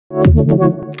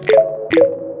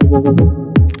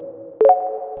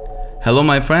Hello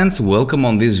my friends, welcome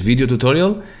on this video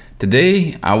tutorial.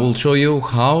 Today I will show you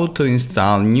how to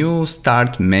install new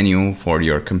start menu for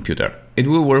your computer. It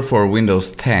will work for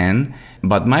Windows 10,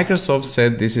 but Microsoft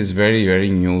said this is very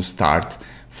new start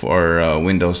for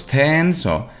Windows 10.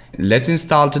 So let's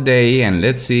install today and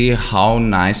let's see how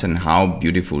nice and how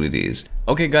beautiful it is.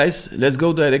 Okay guys, let's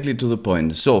go directly to the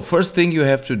point. So first thing you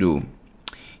have to do,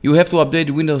 you have to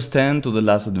update Windows 10 to the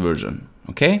last version,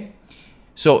 okay?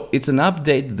 So it's an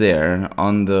update there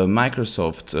on the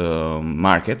Microsoft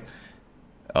market.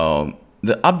 The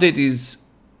update is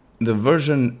the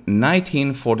version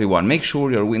 1941. Make sure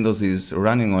your Windows is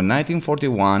running on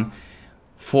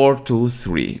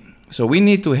 1941.423. So we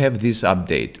need to have this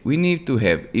update. We need to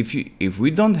have, if we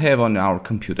don't have on our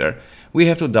computer, we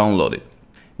have to download it.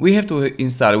 We have to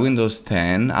install Windows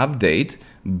 10 update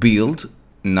build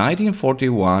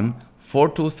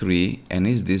 1941.423, and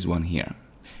is this one here.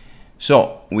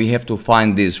 So we have to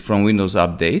find this from Windows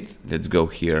Update. Let's go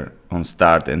here on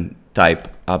Start and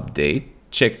type Update.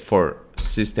 Check for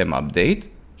System Update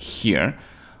here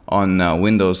on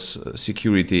Windows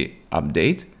Security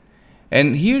Update.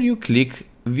 And here you click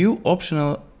View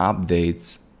Optional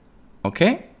Updates.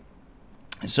 Okay?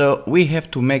 So we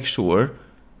have to make sure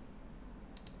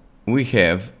we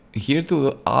have here to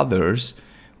the others,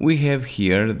 we have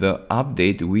here the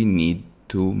update we need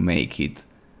to make it.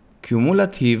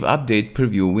 Cumulative update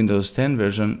preview Windows 10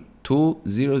 version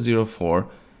 2004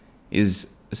 is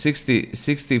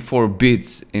 64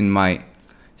 bits in my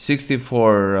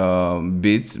 64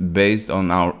 bits based on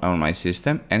my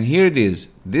system, and here it is.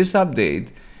 This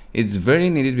update is very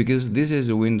needed because this is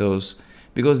a Windows,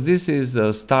 because this is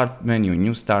a start menu,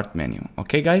 new start menu.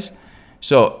 Okay guys,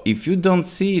 so if you don't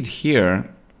see it here,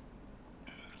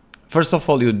 first of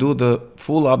all you do the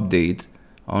full update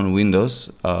on Windows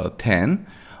 10.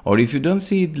 Or if you don't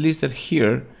see it listed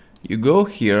here, you go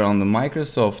here on the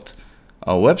Microsoft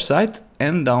website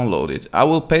and download it. I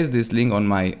will paste this link on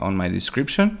my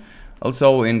description.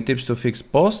 Also in tips to fix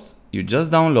post, you just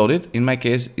download it. In my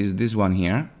case is this one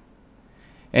here,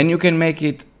 and you can make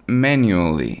it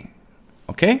manually.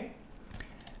 Okay,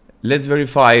 let's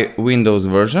verify Windows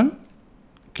version.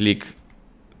 Click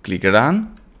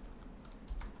run,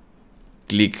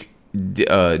 click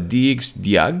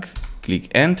dxdiag, click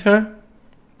enter.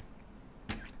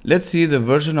 Let's see the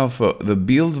version of the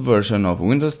build version of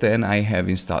Windows 10 I have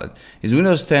installed. It's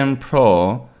Windows 10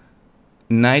 Pro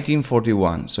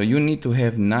 1941. So you need to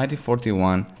have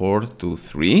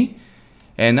 1941.423,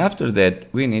 and after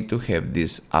that we need to have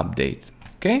this update.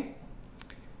 Okay?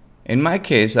 In my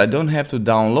case, I don't have to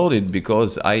download it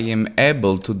because I am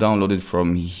able to download it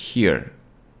from here,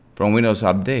 from Windows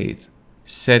Update,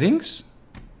 Settings,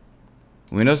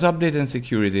 Windows Update and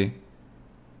Security.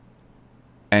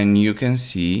 And you can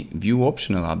see View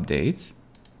Optional Updates.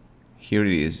 Here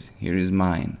it is. Here is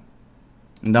mine.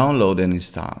 Download and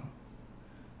install.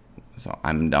 So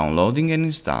I'm downloading and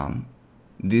installing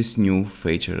these new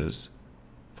features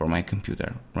for my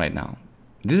computer right now.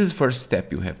 This is the first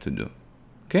step you have to do.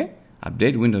 Okay?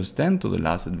 Update Windows 10 to the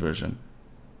last version.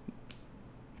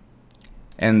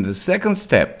 And the second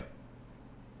step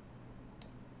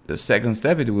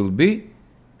it will be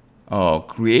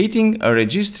creating a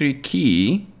registry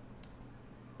key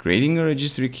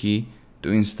to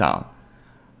install.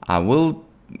 I will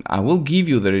give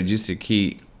you the registry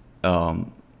key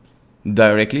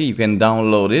directly. You can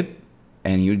download it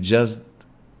and you just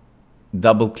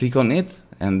double click on it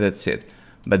and that's it.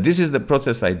 But this is the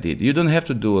process I did. You don't have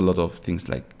to do a lot of things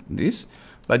like this,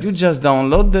 but you just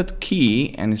download that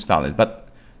key and install it. But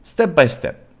step by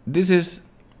step. This is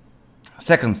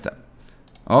second step.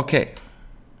 Okay,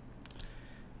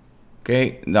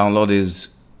 download is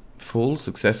full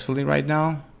successfully right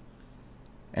now,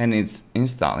 and it's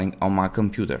installing on my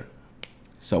computer.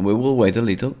 So we will wait a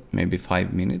little, maybe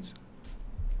 5 minutes.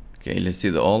 Okay, let's see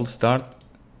the old start.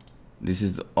 This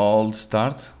is the old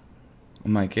start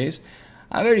in my case.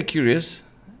 I'm very curious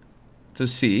to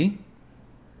see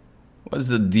what's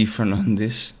the difference on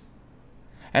this,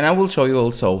 and I will show you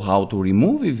also how to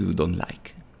remove if you don't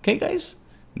like. Okay guys?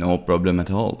 No problem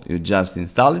at all. You just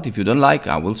install it. If you don't like,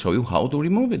 I will show you how to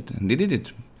remove it and delete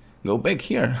it. Go back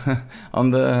here on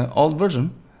the old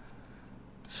version.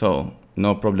 So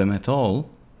no problem at all.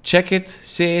 Check it,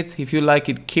 see it. If you like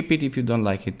it, keep it. If you don't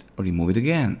like it, remove it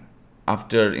again.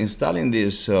 After installing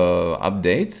this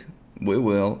update, we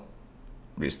will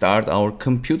restart our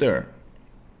computer.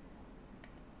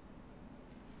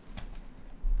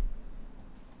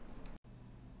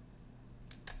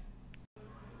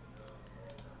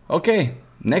 Okay,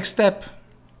 next step.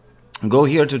 Go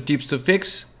here to tips to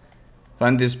fix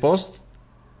Find this post.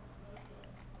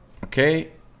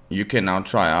 Okay, you can now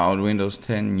try out Windows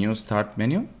 10 new start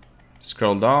menu.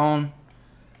 Scroll down.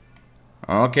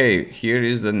 Okay, here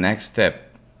is the next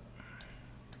step.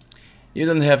 You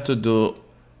don't have to do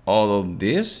all of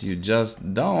this. You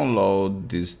just download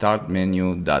the start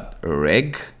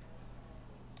menu.reg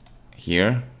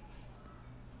here.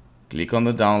 Click on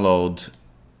the download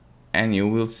and you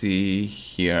will see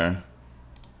here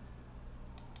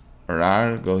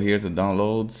RAR. Go here to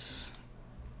downloads.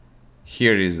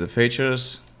 Here is the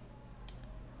features.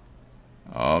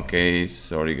 Okay,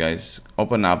 sorry guys.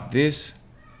 Open up this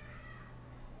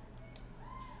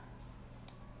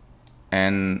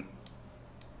and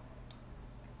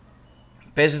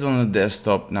paste it on the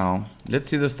desktop now. Let's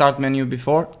see the start menu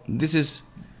before. This is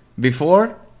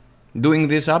before doing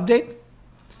this update.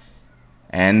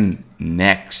 And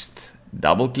next,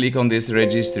 double click on this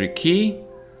registry key.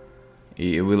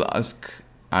 It will ask,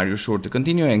 are you sure to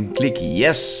continue? And click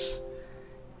yes.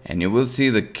 And you will see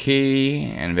the key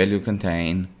and value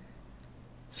contained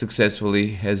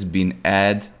successfully has been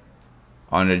added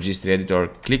on registry editor.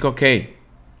 Click OK.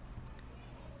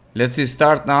 Let's see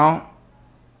start now.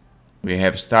 We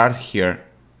have start here.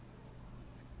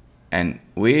 And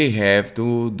we have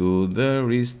to do the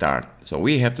restart. So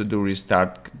we have to do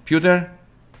restart computer.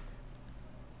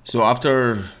 So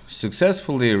after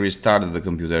successfully restarted the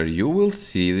computer, you will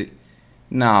see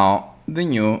now the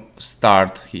new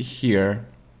start here.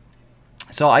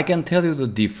 So I can tell you the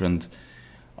different.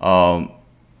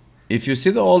 If you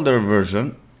see the older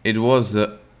version, it was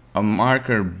a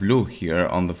marker blue here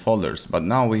on the folders, but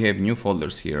now we have new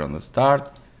folders here on the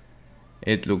start.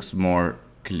 It looks more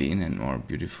clean and more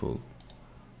beautiful.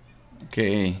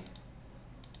 Okay,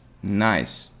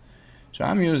 nice. So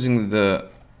I'm using the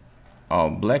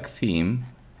black theme,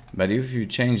 but if you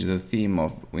change the theme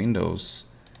of Windows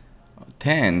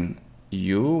 10,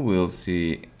 you will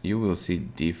see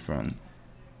different.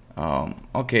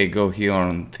 Okay, go here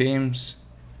on themes,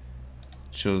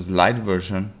 choose light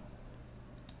version,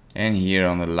 and here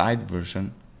on the light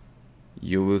version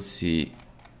you will see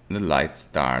the light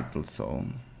start also.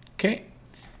 Okay,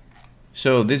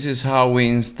 so this is how we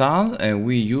install and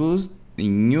we use the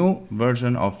new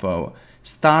version of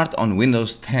start on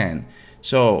Windows 10.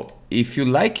 So if you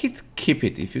like it, keep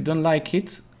it. If you don't like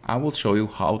it, I will show you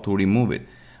how to remove it.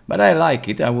 But I like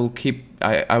it. I will keep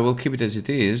it as it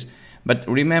is. But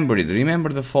remember it. Remember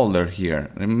the folder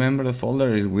here. Remember the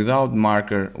folder is without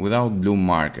marker, without blue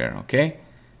marker. Okay.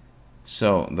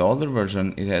 So the older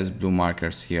version, it has blue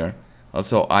markers here.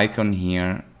 Also icon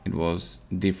here, it was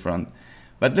different.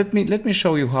 But let me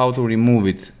show you how to remove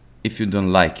it if you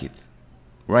don't like it.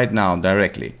 Right now,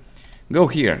 directly. Go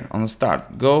here on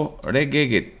start. Go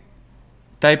regedit.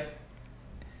 Type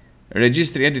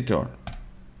registry editor.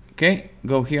 Okay.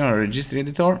 Go here on registry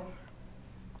editor.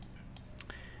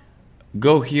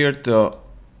 Go here to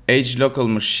H local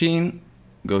machine.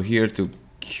 Go here to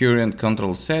current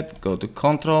control set. Go to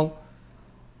control.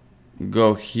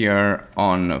 Go here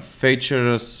on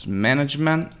features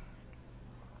management.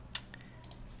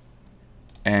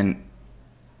 And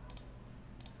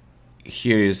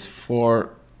here is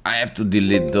for, I have to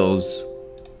delete those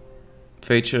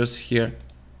features here.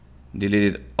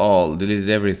 Delete it all. Delete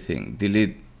everything.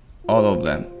 Delete all of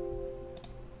them.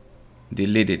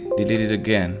 Delete it. Delete it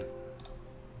again.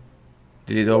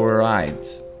 Delete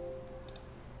overrides.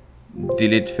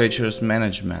 Delete features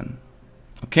management.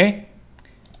 Okay.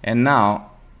 And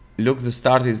now look, the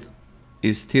start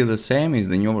is still the same, is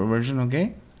the newer version.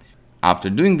 Okay. After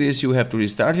doing this, you have to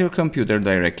restart your computer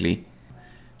directly.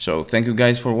 So thank you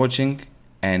guys for watching,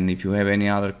 and if you have any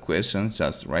other questions,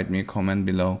 just write me a comment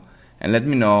below and let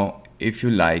me know if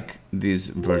you like this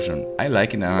version. I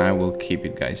like it and I will keep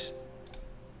it, guys.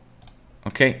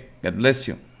 Okay, God bless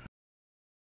you.